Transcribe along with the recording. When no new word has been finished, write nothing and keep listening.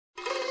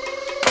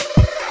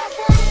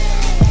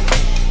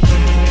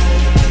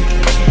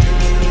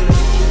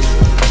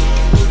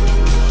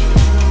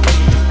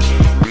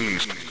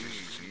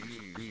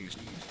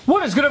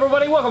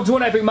everybody? Welcome to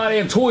an Epic My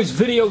Damn Toys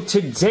video.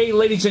 Today,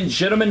 ladies and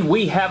gentlemen,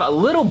 we have a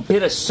little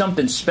bit of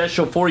something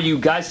special for you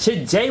guys.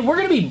 Today, we're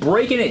going to be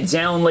breaking it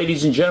down,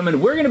 ladies and gentlemen.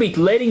 We're going to be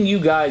letting you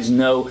guys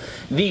know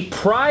the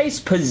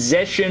prized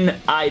possession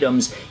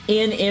items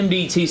in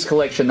MDT's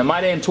collection. The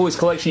My Damn Toys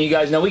collection, you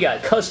guys know, we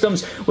got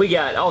customs, we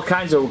got all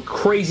kinds of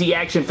crazy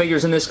action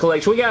figures in this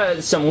collection. We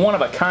got some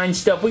one-of-a-kind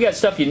stuff. We got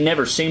stuff you've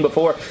never seen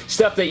before.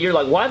 Stuff that you're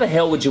like, why the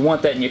hell would you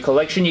want that in your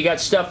collection? You got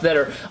stuff that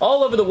are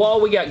all over the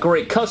wall. We got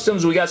great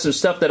customs. We got some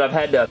stuff that I've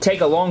had to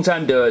take a long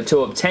time to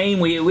obtain.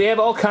 We have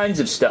all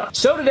kinds of stuff.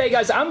 So today,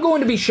 guys, I'm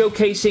going to be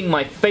showcasing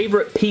my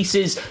favorite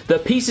pieces, the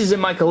pieces in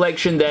my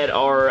collection that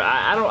are,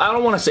 I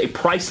don't want to say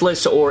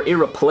priceless or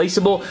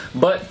irreplaceable,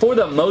 but for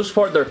the most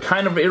part, they're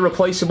kind of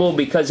irreplaceable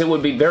because it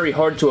would be very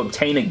hard to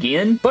obtain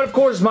again. But of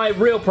course, my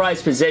real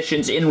prized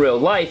possessions in real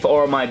life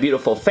are my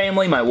beautiful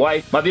family, my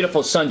wife, my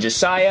beautiful son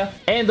Josiah,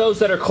 and those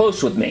that are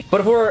close with me.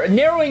 But if we're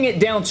narrowing it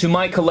down to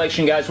my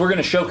collection, guys, we're going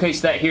to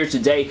showcase that here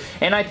today,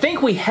 and I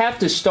think we have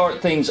to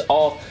start things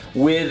off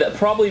with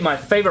probably my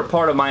favorite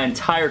part of my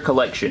entire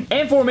collection.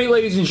 And for me,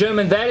 ladies and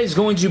gentlemen, that is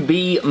going to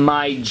be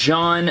my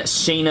John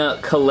Cena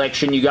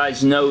collection. You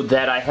guys know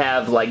that I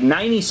have like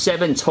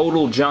 97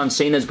 total John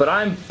Cenas, but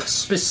I'm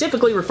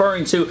specifically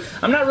referring to,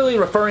 I'm not really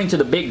referring to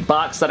the big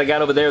box that I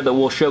got over there that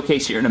we'll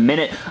showcase here in a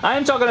minute. I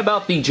am talking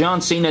about the John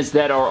Cenas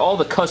that are all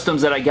the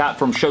customs that I got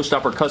from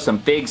Showstopper Custom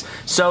Figs.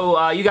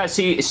 So you guys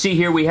see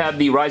here we have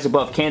the Rise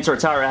Above Cancer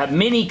attire. I have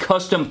many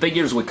custom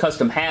figures with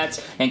custom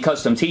hats and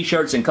custom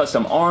t-shirts and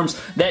custom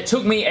arms that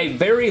took me a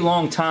very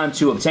long time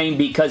to obtain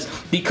because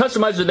the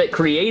customizer that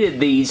created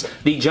these,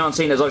 the John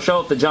Cenas, I'll show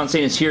off the John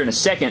Cenas here in a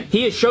second.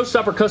 He is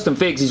Showstopper Custom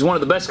Figs. He's one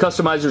of the best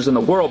customizers in the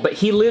world, but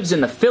he lives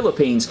in the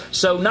Philippines.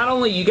 So not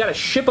only you got to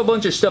ship a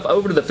bunch of stuff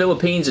over to the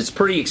Philippines, it's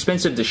pretty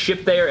expensive to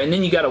ship there, and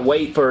then you got to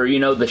wait for, you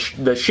know,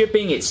 the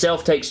shipping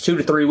itself takes 2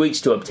 to 3 weeks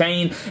to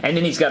obtain, and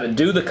then he's got to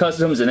do the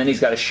customs, and then he's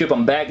got to ship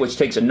them back, which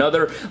takes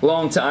another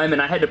long time,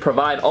 and I had to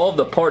provide all of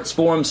the parts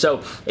for him,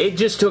 so it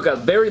just took a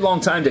very long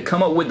time to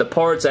come up with the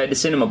parts. I had to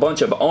send him a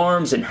bunch of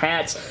arms and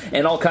hats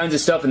and all kinds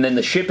of stuff, and then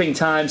the shipping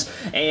times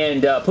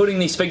and putting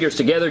these figures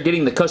together,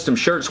 getting the custom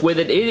shirts with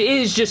it. It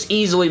is just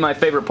easily my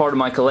favorite part of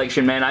my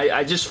collection, man.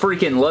 I just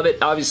freaking love it.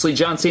 Obviously,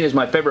 John Cena is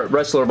my favorite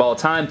wrestler of all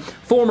time,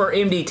 former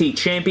MDT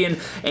champion,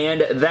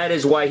 and that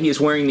is why he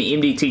is wearing the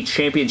MDT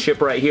championship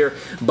right here.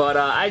 But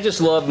I just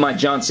love my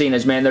John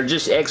Cenas, man. They're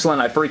just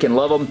excellent. I freaking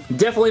love them.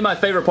 Definitely my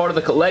favorite part of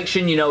the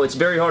collection. You know, it's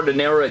very hard to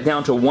narrow it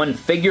down to one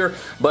figure,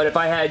 but if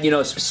I had, you know,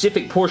 a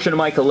specific portion of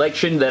my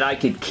collection that I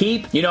could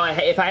keep, you know,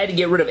 if I had to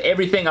get rid of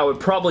everything, I would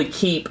probably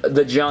keep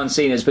the John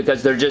Cenas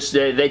because they're just,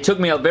 they took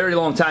me a very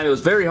long time. It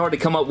was very hard to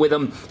come up with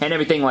them and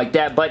everything like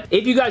that. But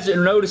if you guys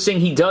are noticing,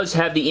 he does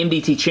have the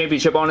MDT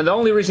Championship on, and the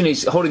only reason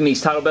he's holding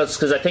these title belts is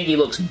because I think he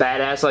looks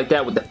badass like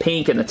that with the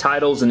pink and the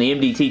titles and the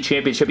MDT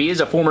Championship. He is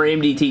a former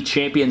MDT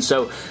champion,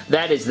 so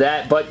that is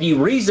that. But the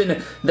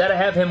reason that I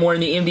have him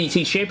wearing the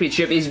MDT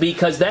Championship is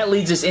because that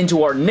leads us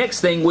into our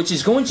next thing, which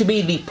is going to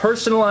be the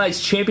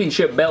personalized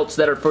championship belts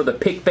that are for the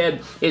Pick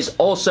Fed. Is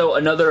also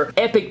another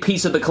epic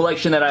piece of the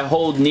collection that I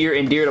hold near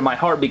and dear to my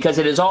heart because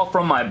it is all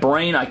from my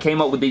brain. I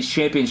came up with these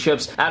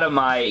championships out of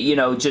my, you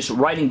know, just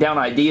writing down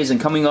ideas and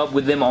coming up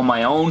with them on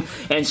my own.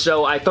 And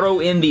so I throw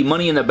in the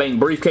Money in the Bank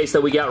briefcase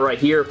that we got right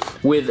here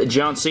with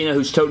John Cena,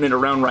 who's toting it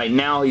around right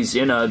now. He's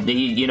in a,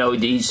 you know,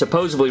 he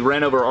supposedly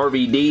ran over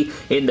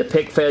RVD in the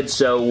Pick Fed,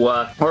 so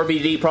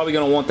RVD probably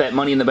going to want that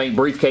Money in the Bank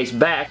briefcase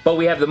back. But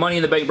we have the Money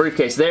in the Bank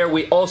briefcase there.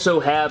 We also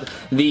have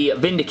the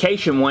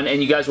Vindication one,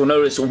 and you guys will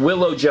notice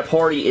Willow Jeff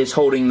Hardy is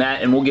holding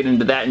that, and we'll get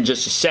into that in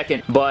just a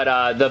second.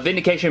 But the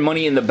Vindication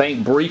Money in the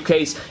Bank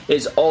briefcase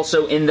is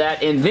also in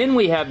that. And then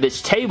we have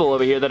this table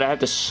over here that I have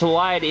to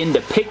slide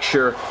into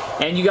picture,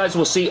 and you guys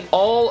will see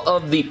all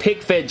of the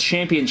Pick Fed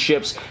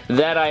championships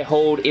that I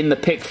hold in the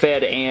Pick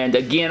Fed. And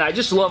again, I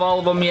just love all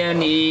of them,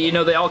 man. You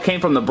know, they all came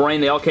from the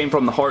brain. They all came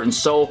from the heart and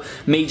soul.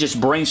 Me just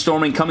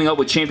brainstorming, coming up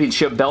with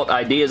championship belt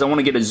ideas. I want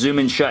to get a zoom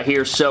in shot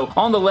here. So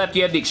on the left,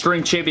 you have the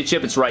Extreme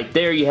Championship. It's right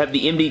there. You have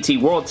the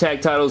MDT World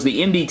Tag Titles,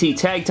 the MDT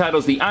Tag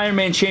Titles, the Iron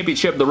Man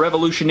Championship, the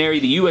Revolutionary,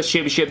 the US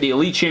Championship, the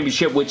Elite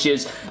Championship, which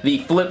is the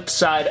flip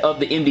side of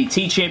the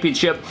MDT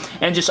Championship,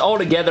 and just all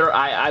together,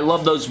 I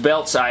love those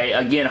belts. I,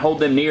 again, hold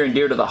them near and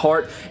dear to the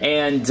heart,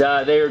 and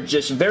they're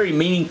just very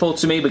meaningful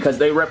to me because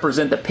they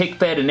represent the Pick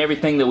Fed and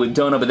everything that we've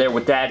done over there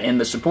with that, and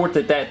the support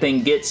that that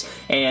thing gets,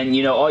 and,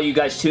 you know, all you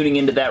guys tuning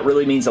into that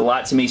really means a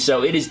lot to me,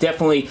 so it is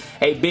definitely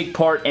a big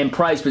part and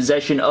prized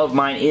possession of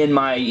mine in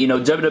my, you know,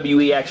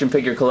 WWE action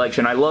figure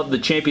collection. I love the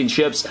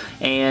championships,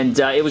 and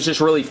it was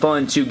just really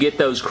fun to get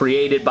those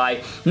created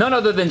by none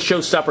other than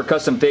Showstopper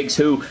Custom Figs,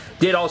 who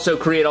did also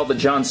create all the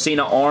John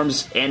Cena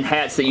arms and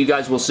hats that you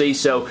guys will see,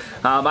 so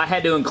I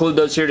had to include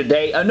those here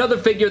today. Another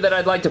figure that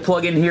I'd like to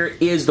plug in here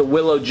is the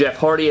Willow Jeff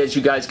Hardy, as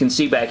you guys can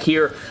see back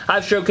here.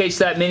 I've showcased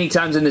that many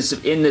times in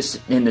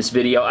this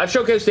video. I've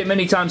showcased it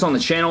many times on the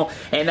channel,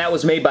 and that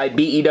was made by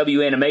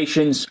BEW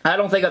Animations. I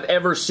don't think I've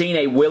ever seen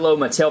a Willow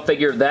Mattel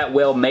figure that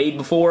well made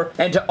before,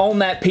 and to own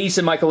that piece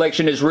in my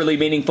collection is really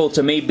meaningful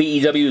to me.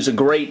 BEW is a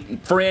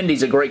great friend.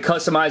 He's a great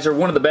customizer,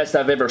 one of the best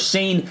I've ever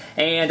seen,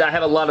 and I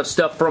have a lot of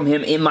stuff from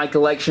him in my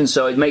collection,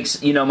 so it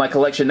makes, you know, my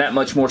collection that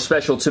much more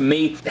special to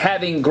me,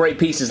 having great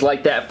pieces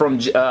like that from,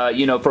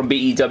 you know, from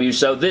BEW.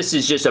 So this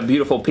is just a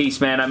beautiful piece,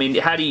 man. I mean,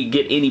 how do you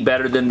get any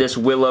better than this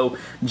Willow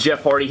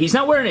Jeff Hardy? He's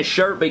not wearing his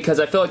shirt because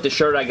I feel like the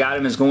shirt I got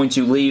him is going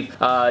to leave,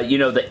 you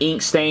know, the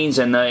ink stains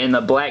and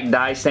the black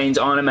dye stains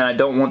on him, and I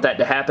don't want that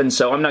to happen,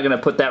 so I'm not going to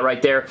put that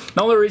right there.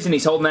 The only reason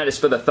he's holding that is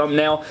for the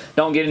thumbnail.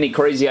 Don't get any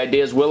crazy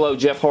ideas. Willow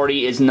Jeff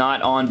Hardy is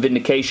not on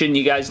Vindication,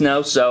 you guys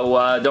know,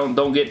 so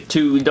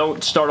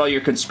don't start all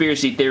your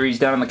conspiracy theories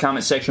down in the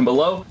comment section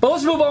below. But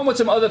let's move on with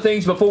some other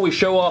things before we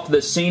show off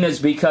the Cena's,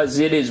 because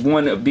it is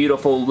one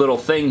beautiful little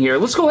thing here.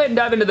 Let's go ahead and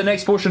dive into the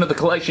next portion of the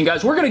collection,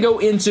 guys. We're going to go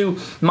into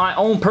my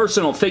own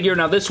personal figure.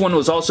 Now, this one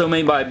was also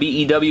made by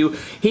BEW.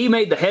 He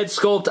made the head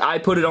sculpt. I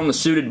put it on the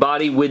suited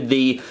body with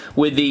the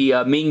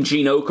Mean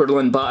Gene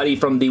Okerlund body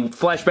from the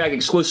Flashback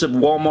exclusive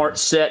Walmart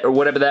set or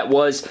whatever that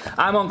was.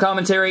 I'm on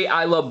commentary.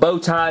 I love bow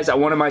ties. I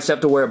wanted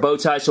myself to wear a bow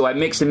tie, so I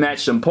mixed and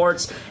matched some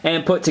parts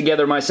and put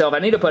together myself. I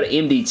need to put an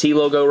MDT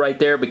logo right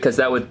there because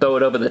that would throw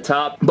it over the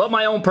top. But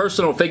my own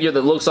personal figure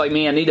that looks like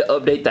me, I need to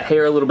update the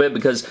hair a little bit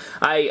because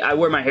I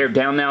wear my hair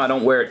down now. I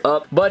don't wear it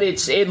up. But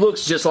it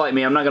looks just like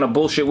me. I'm not going to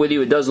bullshit with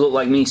you. It does look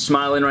like me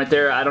smiling right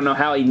there. I don't know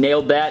how he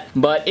nailed that,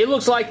 but it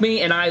looks like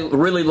me, and I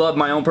really love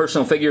my own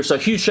personal figure, so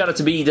huge shout out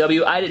to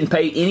BEW. I didn't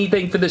pay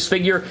anything for this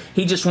figure.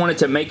 He just wanted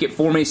to make it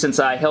for me since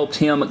I helped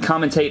him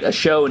commentate a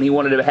show, and he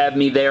wanted to have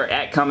me there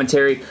at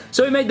commentary.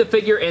 So he made the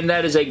figure, and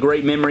that is a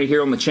great memory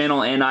here on the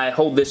channel, and I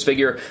hold this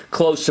figure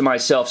close to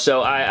myself,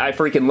 so I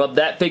freaking love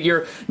that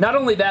figure. Not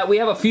only that, we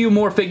have a few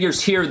more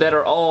figures here that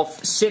are all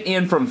sent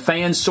in from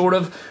fans, sort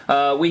of.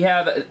 We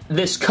have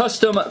this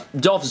custom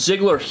Dolph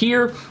Ziggler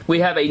here. We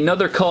have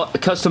another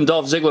custom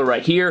Dolph Ziggler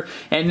right here,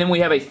 and then we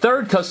have a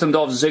third custom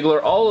Dolph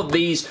Ziggler. All of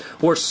these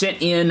were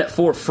sent in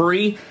for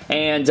free,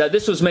 and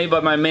this was made by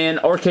my man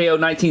RKO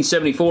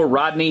 1974,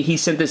 Rodney. He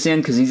sent this in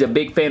because he's a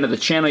big fan of the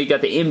channel. You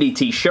got the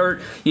MDT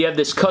shirt. You have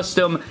this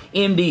custom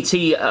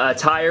MDT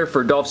attire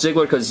for Dolph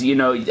Ziggler because, you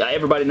know,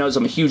 everybody knows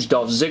I'm a huge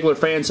Dolph Ziggler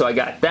fan, so I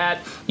got that.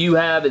 You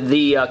have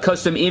the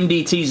custom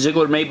MDT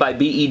Ziggler made by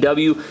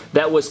BEW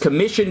that was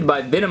commissioned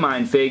by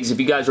Venomine Figs. If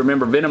you guys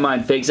remember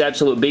Venomine Figs,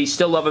 absolute beast.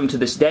 Still love him to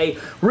this day.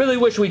 Really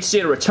wish we'd see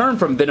a return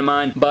from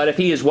Venomine, but if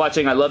he is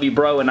watching, I love you,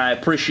 bro, and I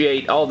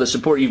appreciate all the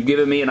support you've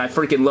given me, and I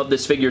freaking love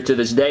this figure to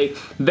this day.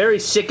 Very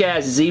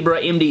sick-ass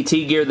zebra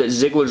MDT gear that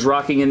Ziggler's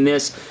rocking in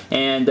this,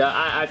 and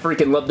I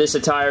freaking love this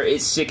attire.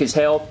 It's sick as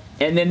hell.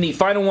 And then the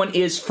final one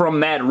is from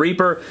Mad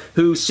Reaper,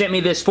 who sent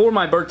me this for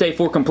my birthday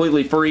for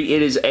completely free.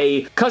 It is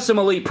a custom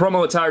elite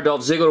promo attire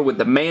Dolph Ziggler with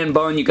the man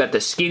bun. You got the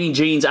skinny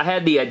jeans. I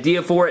had the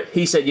idea for it.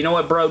 He said, you know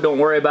what, bro, don't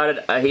worry about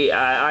it.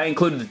 I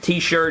included the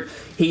t-shirt.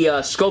 He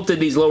sculpted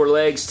these lower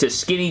legs to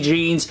skinny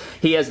jeans.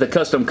 He has the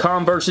custom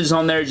Converses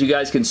on there, as you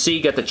guys can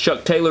see. Got the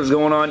Chuck Taylors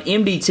going on.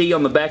 MDT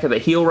on the back of the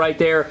heel right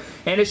there.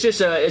 And it's just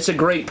it's a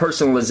great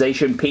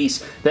personalization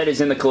piece that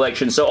is in the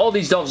collection. So all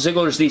these Dolph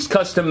Zigglers, these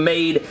custom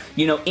made,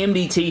 you know,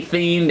 MDT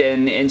themed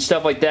and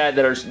stuff like that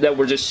that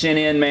were just sent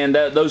in, man,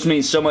 those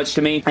mean so much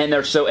to me, and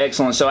they're so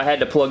excellent. So I had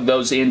to plug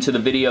those into the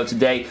video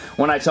today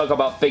when I talk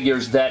about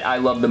figures that I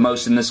love the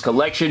most in this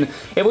collection.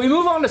 If we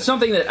move on to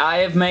something that I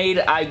have made,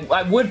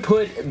 I would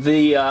put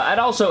the I'd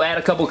also add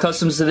a couple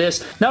customs to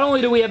this. Not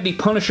only do we have the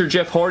Punisher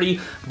Jeff Hardy,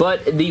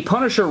 but the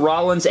Punisher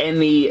Rollins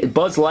and the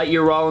Buzz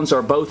Lightyear Rollins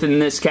are both in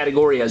this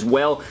category as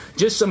well.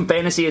 Just some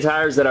fantasy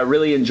attires that I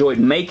really enjoyed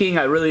making,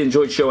 I really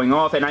enjoyed showing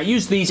off, and I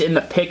use these in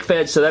the pick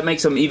fed, so that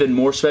makes them even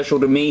more special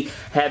to me,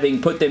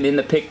 having put them in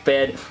the pick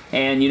fed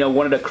and, you know,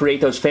 wanted to create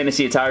those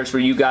fantasy attires for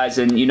you guys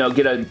and, you know,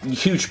 get a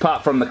huge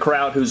pop from the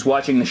crowd who's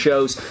watching the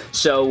shows.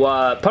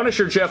 So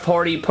Punisher Jeff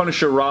Hardy,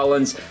 Punisher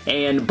Rollins,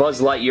 and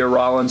Buzz Lightyear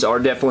Rollins are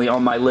definitely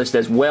on my list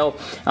as well.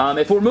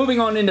 If we're moving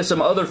on into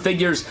some other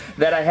figures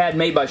that I had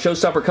made by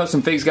Showstopper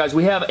Custom Figs, guys,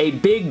 we have a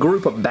big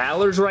group of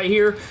Balors right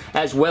here,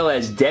 as well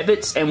as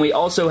Devitt's, and we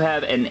also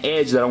have an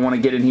Edge that I want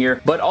to get in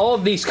here. But all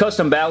of these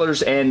custom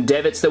Balors and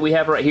Devitt's that we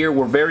have right here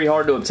were very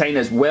hard to obtain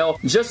as well.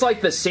 Just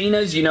like the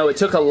Cena's, you know, it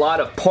took a lot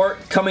of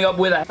part coming up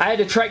with it. I had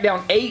to track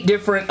down 8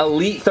 different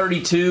Elite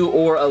 32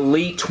 or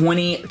Elite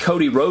 20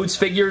 Cody Rhodes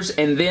figures,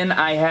 and then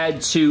I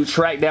had to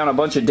track down a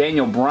bunch of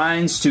Daniel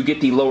Bryan's to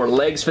get the lower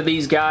legs for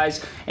these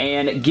guys,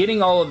 and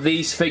getting all of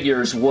these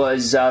figures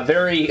was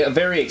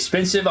very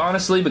expensive,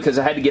 honestly, because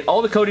I had to get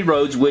all the Cody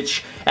Rhodes,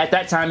 which at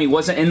that time he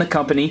wasn't in the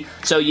company,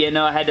 so you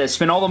know, I had to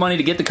spend all the money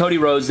to get the Cody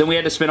Rhodes, then we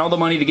had to spend all the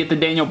money to get the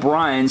Daniel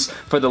Bryan's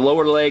for the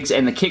lower legs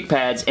and the kick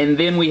pads, and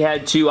then we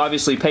had to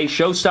obviously pay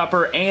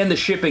Showstopper and the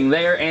shipping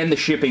there and the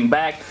shipping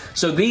back.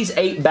 So these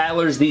 8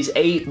 Balors, these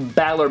 8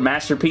 Balor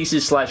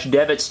masterpieces slash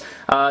Devitt's,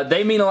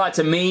 they mean a lot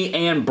to me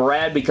and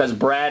Brad, because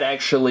Brad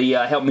actually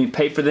helped me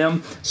pay for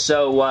them.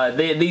 So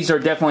these are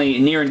definitely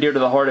near and dear to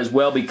the heart hard as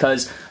well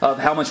because of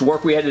how much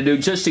work we had to do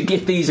just to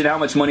get these and how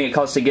much money it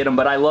costs to get them,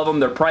 but I love them.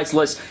 They're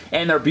priceless,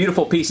 and they're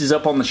beautiful pieces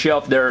up on the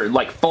shelf. They're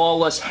like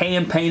flawless,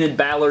 hand-painted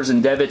Balors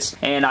and Devitt's,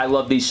 and I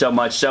love these so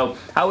much. So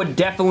I would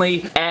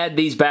definitely add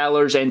these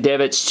Balors and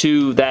Devitt's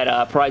to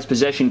that prized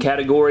possession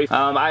category.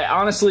 I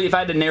honestly, if I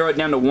had to narrow it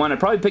down to one, I'd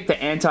probably pick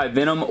the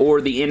Anti-Venom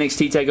or the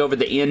NXT TakeOver,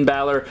 the N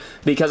Balor,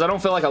 because I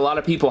don't feel like a lot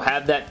of people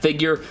have that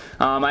figure.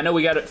 I know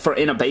we got it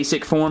in a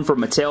basic form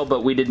from Mattel,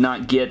 but we did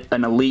not get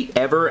an Elite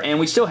ever, and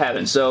we still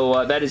haven't,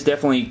 so that is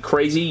definitely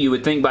crazy. You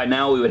would think by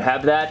now we would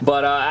have that,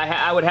 but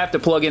I would have to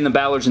plug in the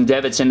Balors and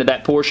Devitt's into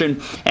that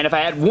portion. And if I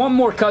had one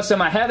more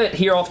custom, I have it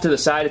here off to the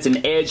side. It's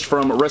an Edge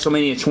from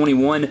WrestleMania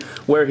 21,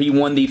 where he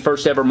won the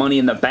first ever Money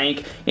in the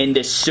Bank in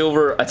this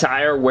silver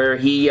attire, where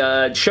he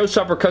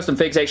Showstopper Custom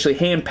Figs actually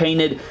hand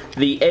painted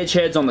the Edge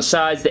heads on the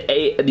sides, the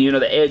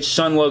Edge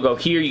Sun logo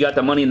here. You got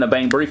the Money in the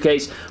Bank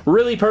briefcase.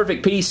 Really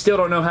perfect piece. Still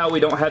don't know how we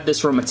don't have this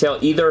from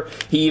Mattel either.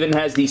 He even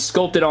has these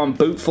sculpted on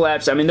boot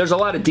flaps. I mean, there's a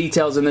lot of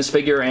details in this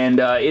figure, and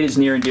it is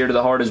near and dear to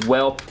the heart as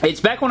well. It's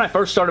back when I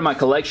first started my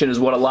collection is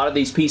what a lot of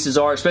these pieces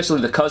are,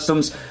 especially the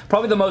customs.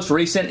 Probably the most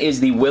recent is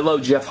the Willow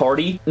Jeff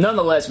Hardy.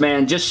 Nonetheless,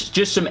 man, just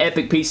some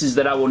epic pieces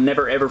that I will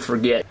never ever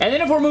forget. And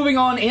then if we're moving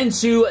on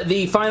into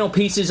the final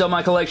pieces of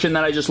my collection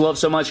that I just love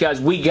so much, guys,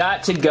 we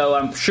got to go.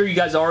 I'm sure you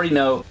guys already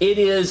know. It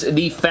is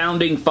the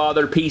Founding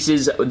Father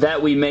pieces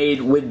that we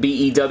made with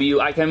BEW.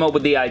 I came up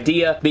with the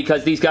idea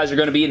because these guys are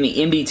going to be in the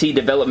MDT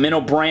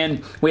developmental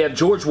brand. We have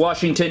George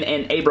Washington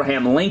and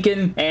Abraham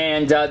Lincoln,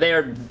 and they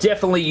are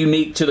definitely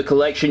unique to the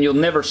collection. You'll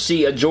never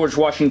see a George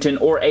Washington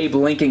or Abe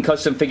Lincoln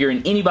custom figure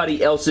in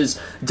anybody else's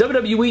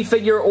WWE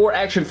figure or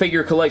action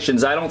figure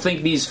collections. I don't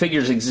think these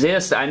figures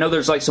exist. I know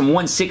there's like some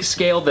 1/6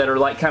 scale that are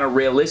like kind of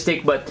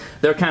realistic, but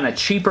they're kind of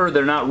cheaper.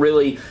 They're not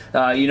really,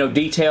 you know,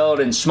 detailed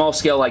and small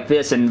scale like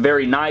this, and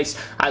very nice.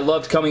 I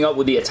loved coming up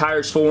with the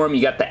attires for them.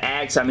 You got the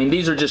axe. I mean,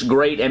 these are just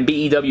great, and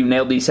BEW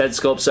nailed these head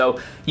sculpts, so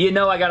you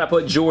know I gotta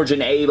put George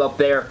and Abe up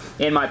there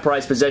in my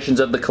prized possessions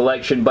of the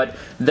collection. But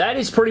that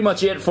is pretty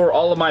much it for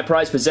all of my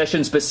prized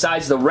possessions,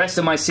 besides the rest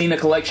of my Cena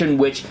collection,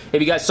 which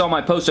if you guys saw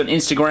my post on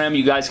Instagram,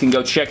 you guys can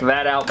go check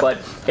that out. But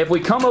if we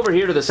come over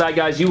here to the side,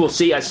 guys, you will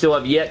see I still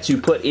have yet to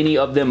put any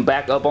of them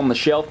back up on the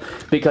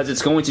shelf because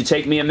it's going to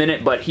take me a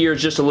minute. But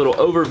here's just a little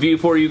overview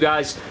for you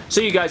guys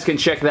so you guys can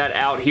check that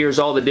out. Here's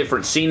all the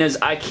different Cenas.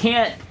 I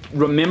can't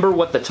remember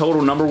what the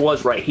total number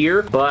was right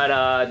here,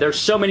 but there's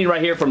so many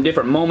right here from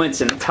different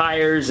moments and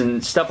tires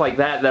and stuff like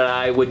that that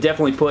I would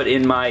definitely put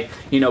in my,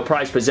 you know,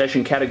 prized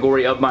possession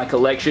category of my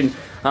collection.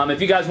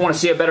 If you guys want to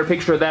see a better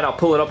picture of that, I'll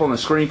pull it up on the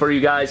screen for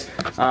you guys.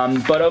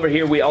 But over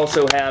here, we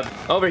also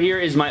have, over here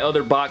is my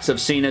other box of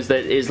Cenas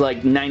that is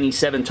like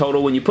 97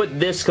 total. When you put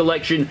this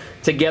collection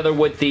together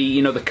with the,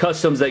 you know, the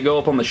customs that go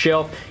up on the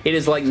shelf, it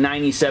is like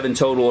 97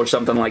 total or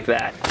something like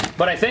that.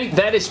 But I think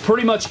that is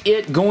pretty much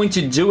it, going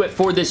to do it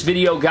for this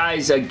video,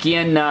 guys.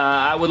 Again,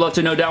 I would love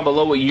to know down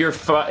below what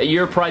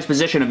your prized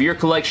possession of your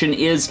collection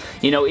is.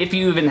 You know, if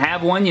you even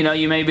have one, you know,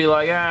 you may be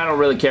like, I don't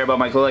really care about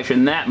my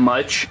collection that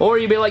much. Or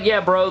you'd be like, yeah,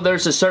 bro,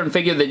 there's a certain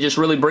figure that just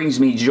really brings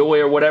me joy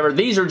or whatever.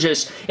 These are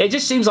just, it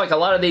just seems like a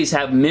lot of these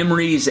have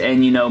memories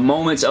and, you know,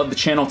 moments of the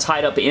channel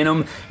tied up in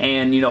them,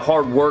 and, you know,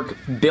 hard work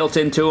built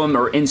into them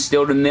or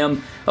instilled in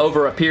them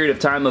over a period of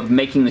time of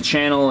making the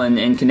channel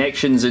and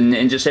connections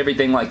and just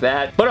everything like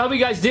that. But I hope you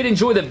guys did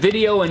enjoy the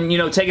video and, you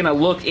know, taking a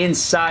look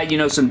inside, you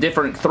know, some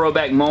different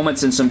throwback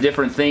moments and some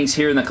different things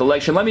here in the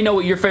collection. Let me know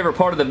what your favorite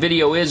part of the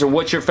video is, or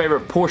what your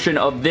favorite portion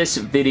of this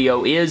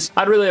video is.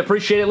 I'd really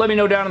appreciate it. Let me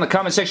know down in the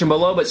comment section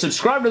below, but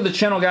subscribe to the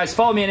channel, guys.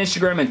 Follow me on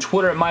Instagram and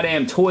Twitter at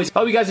MyDamnToys.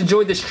 Hope you guys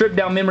enjoyed this trip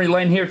down memory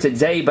lane here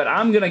today, but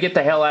I'm gonna get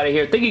the hell out of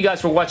here. Thank you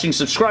guys for watching.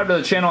 Subscribe to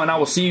the channel, and I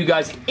will see you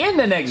guys in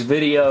the next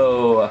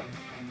video.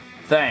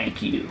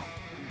 Thank you.